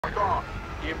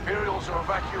The Imperials are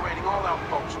evacuating all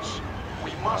outposts.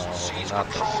 We must seize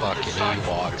control of this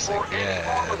site before any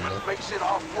armament makes it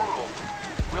off-world.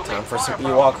 We'll Time need for some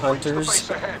firepower EWOK to reach the hunters. base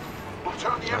ahead. We'll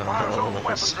turn the Empire's own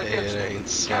weapons against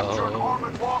it. Capture an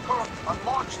armored walker and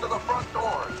march to the front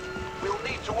door. We'll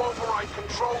need to override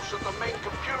controls at the main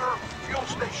computer, fuel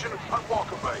station, and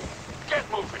walker bay. Get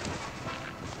moving.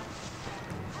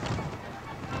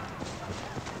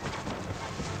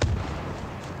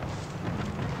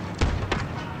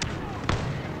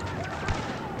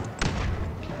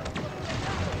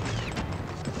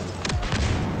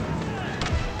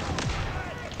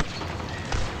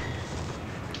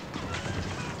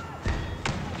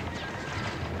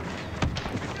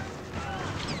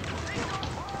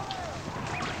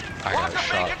 I got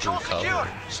shot through cover.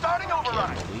 Starting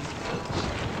override.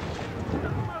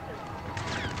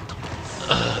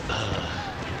 Can't believe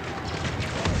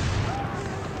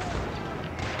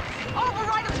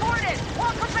Override aborted!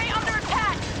 Walker Bay under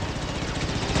attack!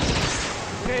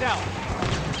 Get out!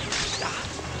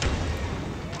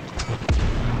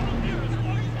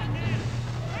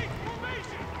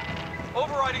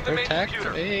 Overriding the main protect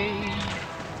computer. me.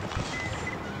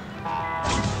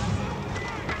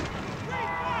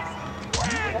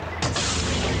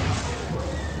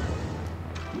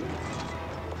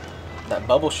 That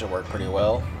bubble should work pretty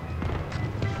well.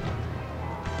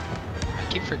 I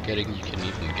keep forgetting you can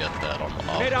even get that on the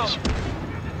Get out. office.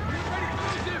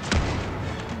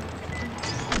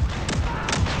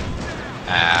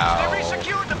 They Ow.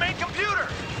 resecured the main computer!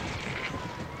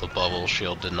 The bubble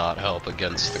shield did not help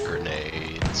against the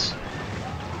grenades.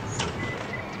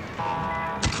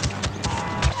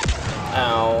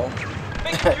 Ow.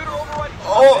 Main computer override.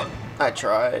 Oh! I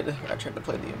tried to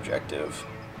play the objective.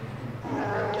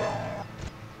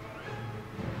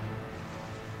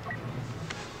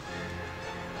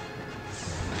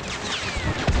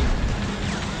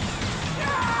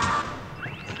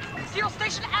 Fuel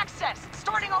station access!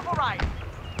 Starting override!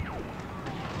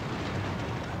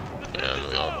 And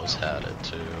we almost had it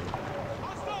too.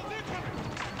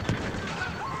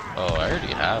 Oh, I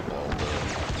already have all the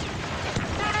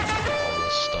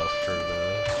stuff for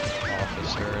the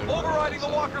officer. Overriding the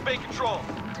Walker Bay control!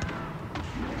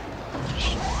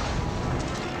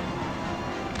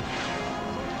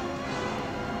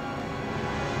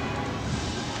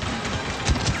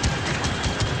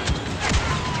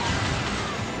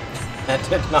 That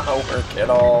did not work at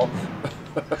all.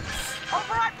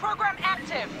 Override program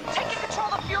active! Taking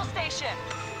control of fuel station!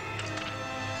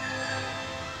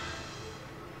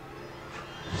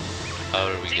 How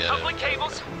did we get Decoupling it?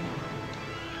 cables!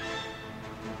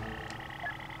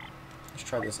 Let's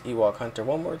try this EWOK Hunter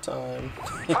one more time.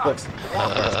 He looks.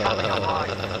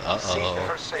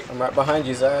 Uh-oh. I'm right behind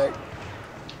you, Zach.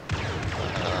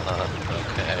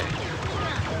 Okay.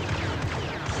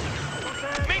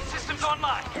 Main systems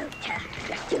online!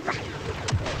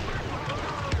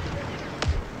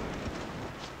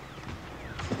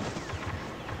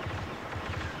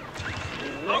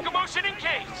 Locomotion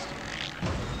engaged!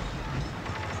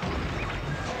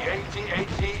 The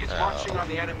AT-AT is marching on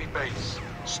the enemy base.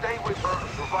 Stay with her and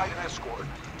provide an escort.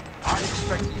 I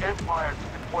expect the Empire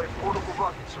to deploy portable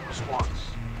rockets in response.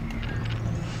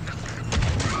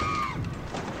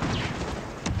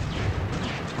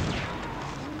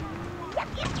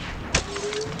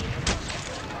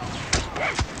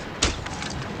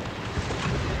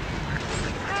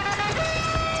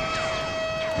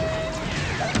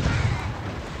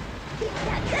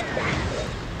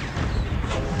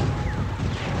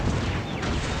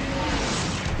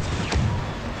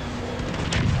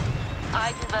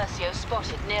 Versio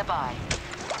spotted nearby.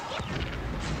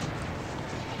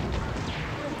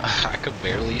 I could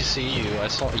barely see you. I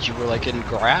saw you were like in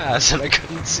grass and I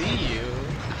couldn't see you.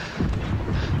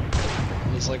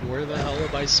 I was like, where the hell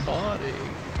am I spotting?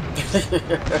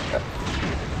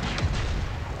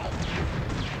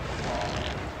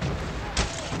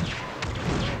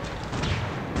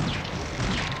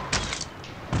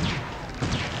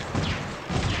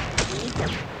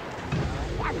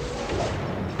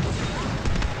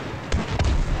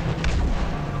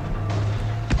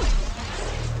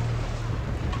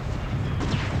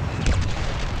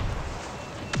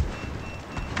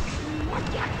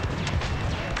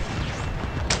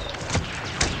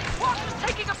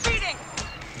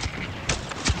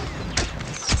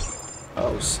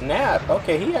 Oh snap!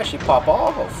 Okay, he actually pop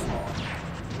off.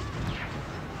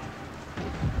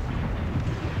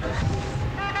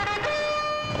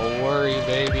 Don't worry,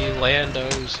 baby.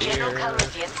 Lando's here.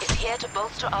 Calrissian is here to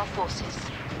bolster our forces.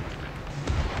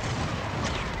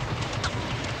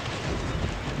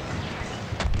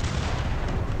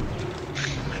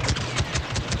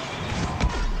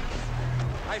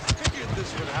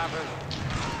 this would happen.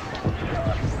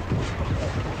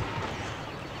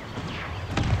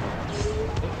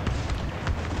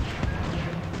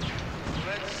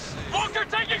 Walker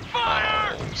taking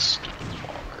fire! Oh, stupid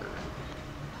Walker.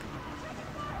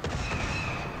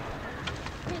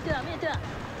 面对。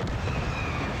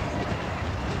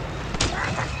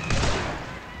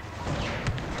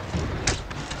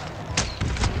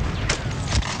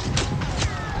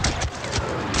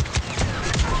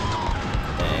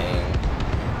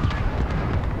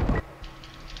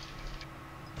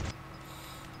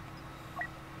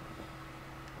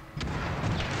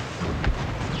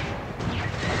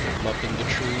 Up in the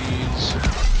trees.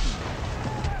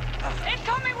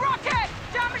 Incoming rocket!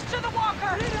 Damage to the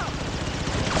walker!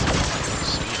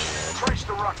 Trace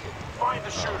the rocket. Find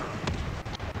the shooter.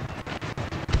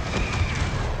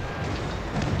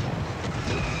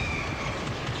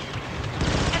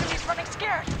 Enemy's running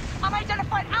scared.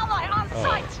 Unidentified ally on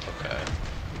site. Okay.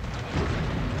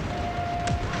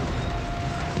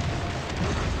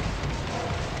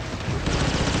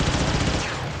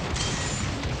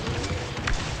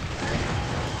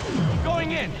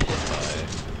 Going in.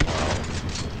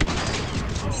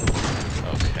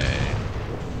 Okay.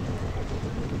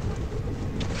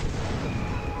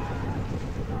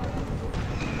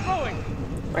 Throwing.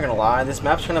 I'm not gonna lie, this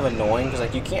map's kind of annoying because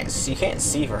like you can't see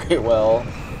very well.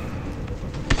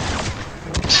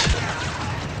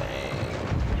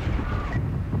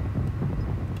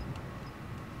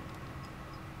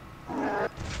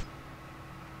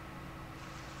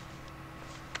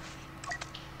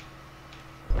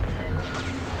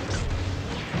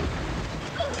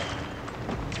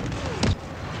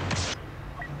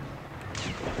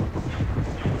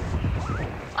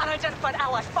 Unidentified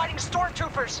ally fighting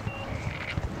stormtroopers.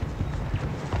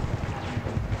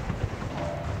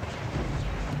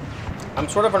 I'm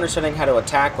sort of understanding how to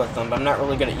attack with them, but I'm not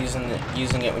really good at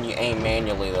using it when you aim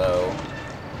manually though.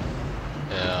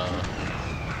 Yeah.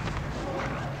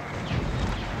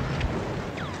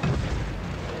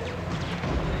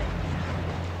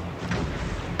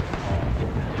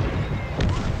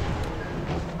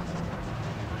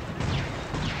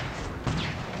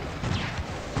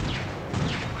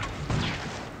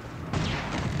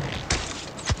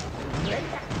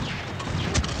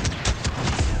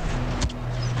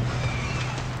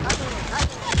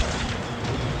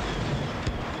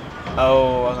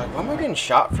 Oh, I was like, why am I getting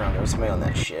shot from? There was somebody on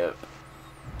that ship.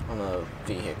 On a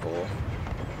vehicle.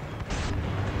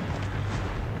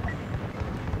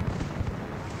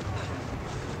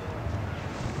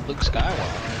 Luke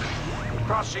Skywalker.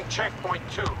 Crossing checkpoint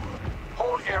 2.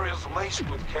 Whole area's laced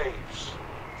with caves.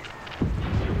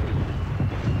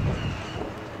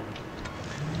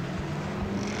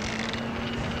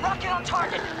 Rocket on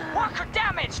target. Walker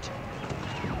damaged.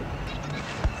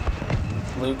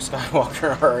 Luke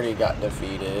Skywalker already got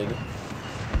defeated.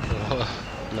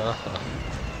 No.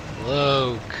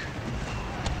 Luke.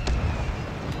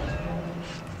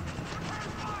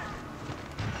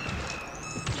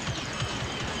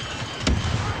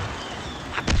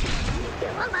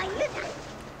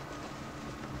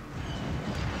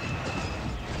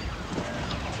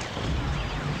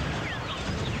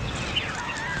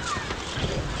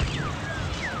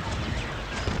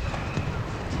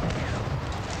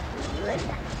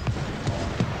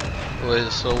 Wait,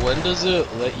 so when does it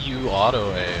let you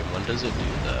auto aim? When does it do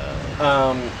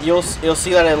that? You'll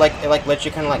see that it lets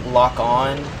you kind of like lock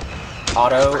on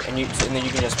auto, and then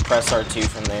you can just press R2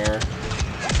 from there.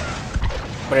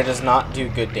 But it does not do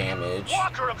good damage.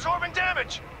 Walker absorbing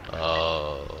damage.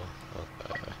 Oh,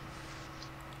 okay.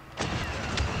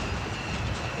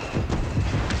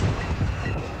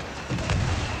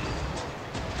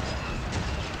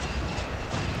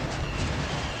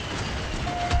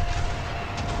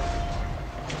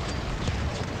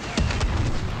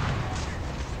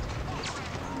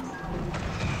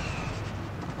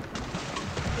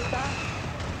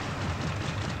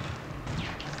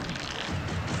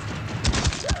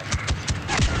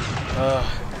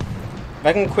 If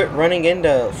I can quit running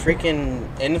into freaking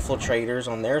infiltrators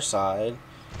on their side,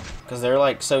 because they're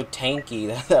like so tanky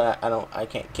that I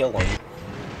can't kill them.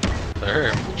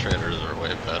 Their infiltrators are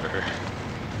way better.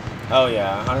 Oh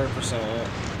yeah, 100%.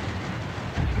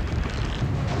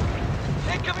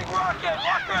 Incoming rocket.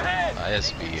 Walker ahead.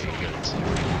 ISB agents.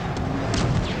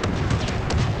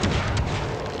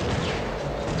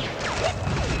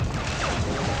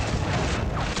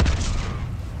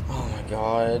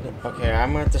 God. Okay,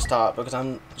 I'm gonna have to stop because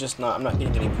I'm not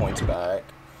getting any points back.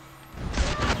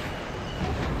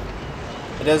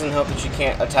 It doesn't help that you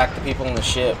can't attack the people on the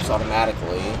ships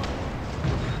automatically.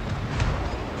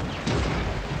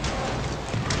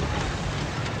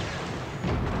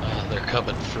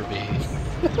 coming for me.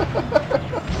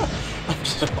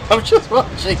 I'm just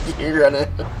watching you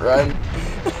run.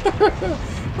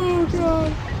 Oh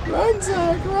god. Run,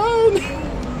 Zach, run!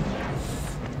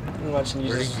 I'm watching you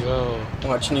Where'd he go? I'm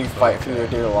watching you fight for your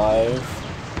dear life.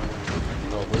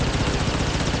 No, literally.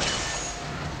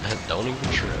 Don't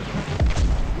even trip.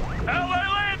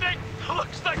 LA landing!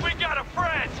 Looks like we got a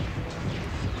friend!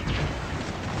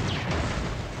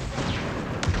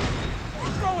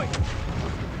 Going!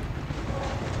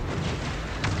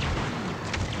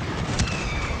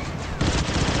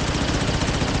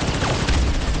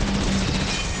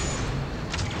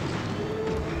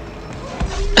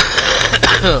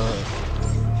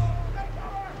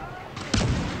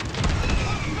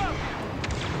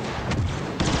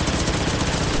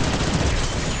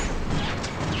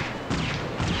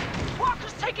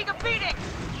 Walker's taking a beating!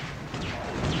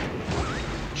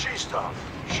 She's tough.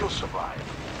 She'll survive.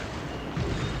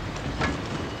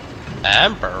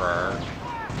 Emperor.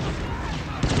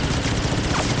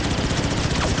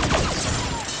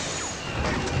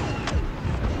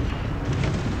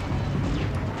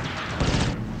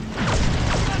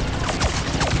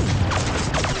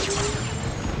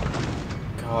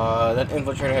 God, that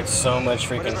infiltrator had so much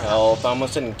freaking health. I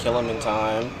almost didn't kill him in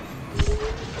time.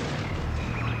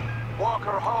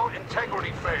 Walker, hull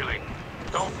integrity failing.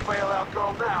 Don't fail out,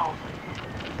 girl, now.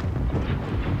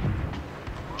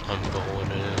 I'm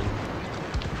going in.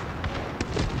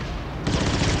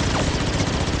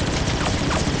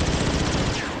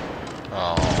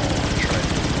 Oh,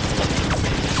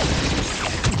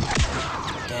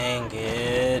 Dang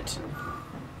it.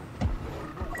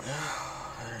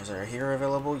 Is there a hero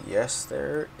available? Yes,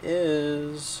 there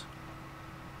is.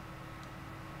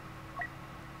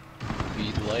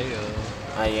 beat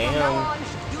Leia. I am.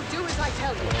 You do as I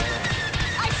tell you.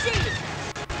 I see you.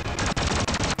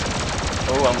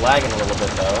 Oh, I'm lagging a little bit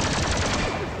though.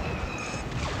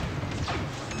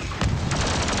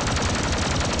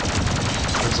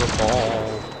 There's a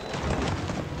ball.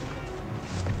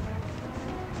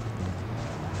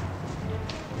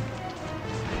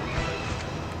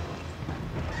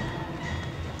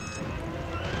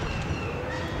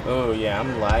 Oh yeah, I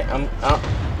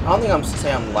don't think I'm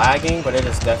say I'm lagging, but it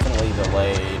is definitely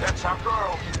delayed. That's our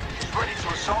girl. She's ready to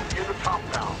assault the inner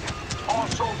compound. All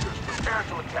soldiers prepare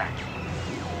to attack.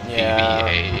 Yeah.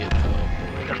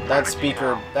 BB-8.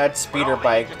 That speeder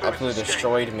bike absolutely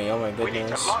destroyed me. Oh my We need to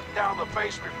goodness. lock down the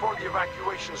base before the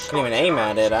evacuation starts. Couldn't even aim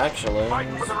at it actually. Fight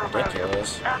for It's the rebellion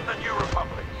ridiculous. and the New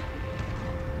Republic.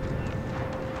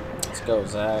 Let's go,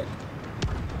 Zach.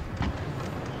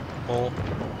 Oh,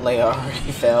 Leia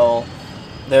already fell.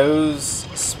 Those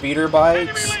speeder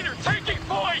bikes Enemy leader taking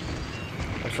point!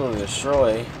 absolutely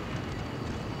destroy.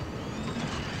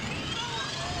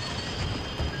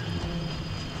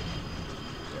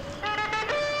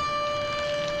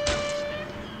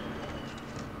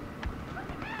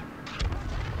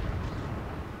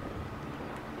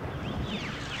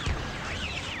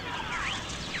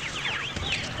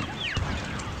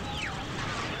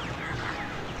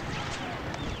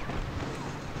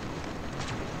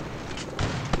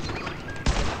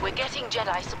 We're getting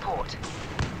Jedi support.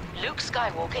 Luke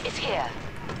Skywalker is here.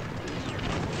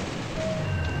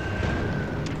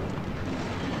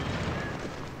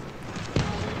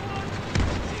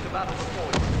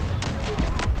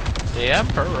 the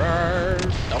Emperor!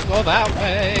 Don't go that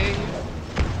way!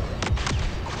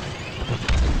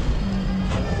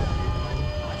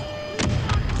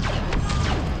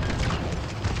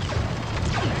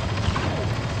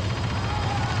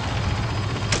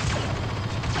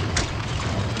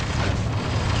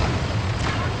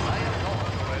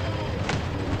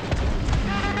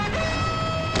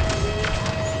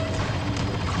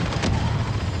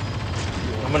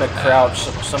 I'm gonna crouch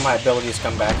so my abilities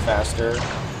come back faster.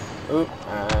 Oop,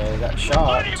 I got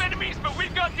shot. Plenty of enemies, but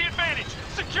we've got the advantage.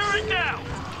 Securing now!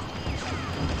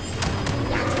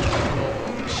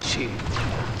 Shit.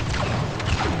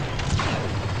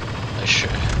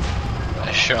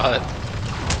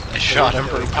 I shot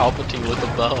Emperor Palpatine with a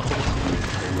bow.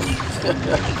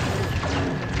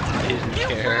 I didn't You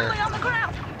care. firmly on the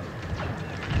ground.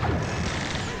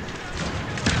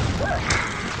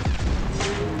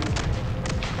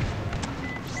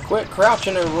 Quit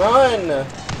crouching and run!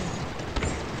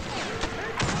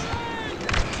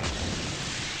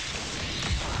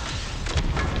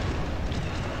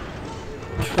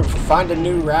 Find a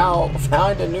new route.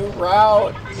 Find a new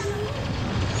route.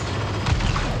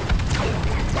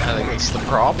 I think that's the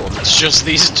problem. It's just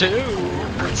these two.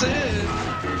 That's it.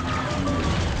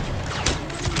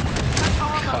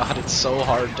 God, it's so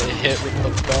hard to hit with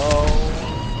the bow.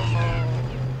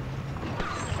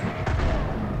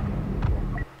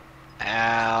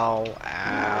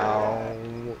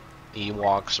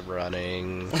 Ewok's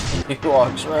running.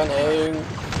 Ewok's running.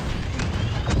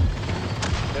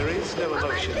 There is no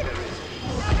emotion, there is.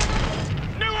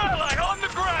 New ally on the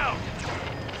ground!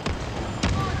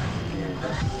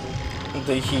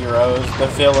 The heroes, the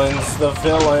villains, the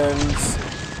villains.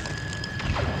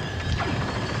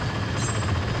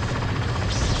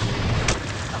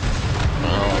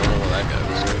 Oh, that guy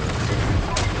was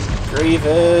good.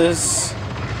 Grievous.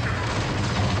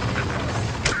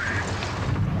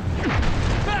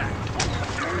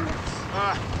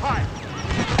 Hi.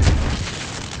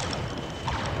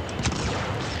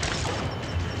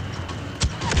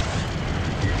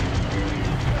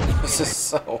 This is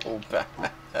so bad.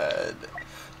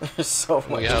 There's so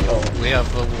much. We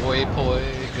have the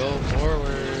waypoint. Go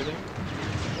forward.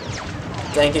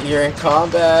 Dang it, you're in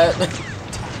combat.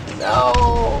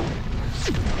 No.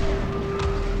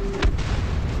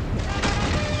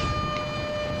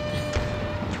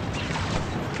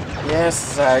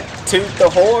 Yes, Zach. Toot the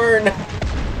horn.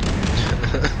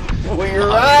 We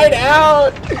ride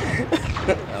out.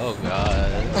 Oh god.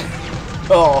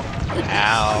 Oh.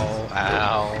 Ow.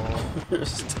 Ow. You're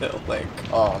still in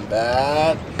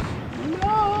combat.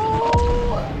 No.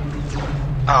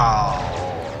 Oh.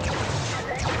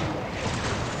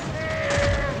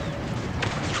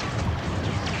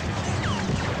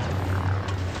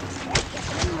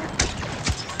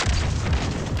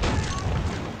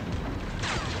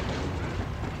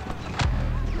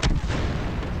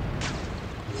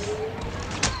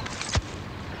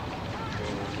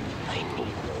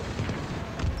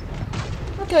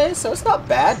 Okay, so it's not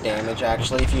bad damage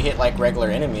actually if you hit like regular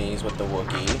enemies with the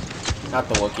Wookiee. Not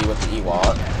the Wookiee, with the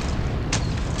Ewok.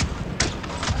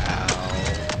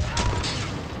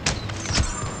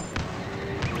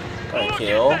 Got a Look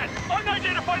kill. at that!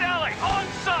 Unidentified ally on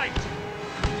site!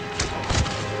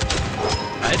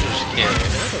 I just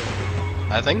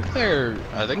can't. I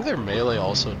think their melee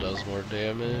also does more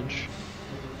damage.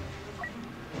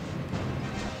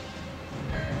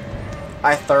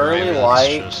 I thoroughly Ravens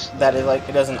like just- that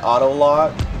it doesn't auto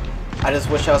lock. I just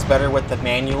wish I was better with the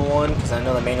manual one because I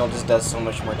know the manual just does so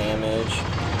much more damage.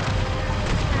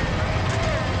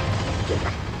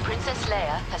 Princess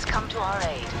Leia has come to our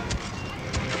aid.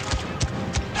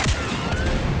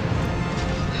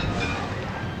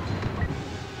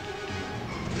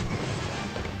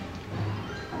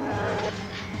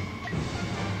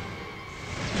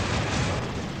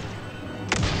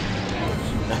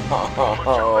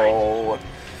 No.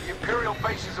 The Imperial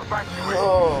base is evacuated.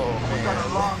 No. We've got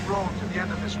a long road to the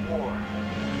end of this war.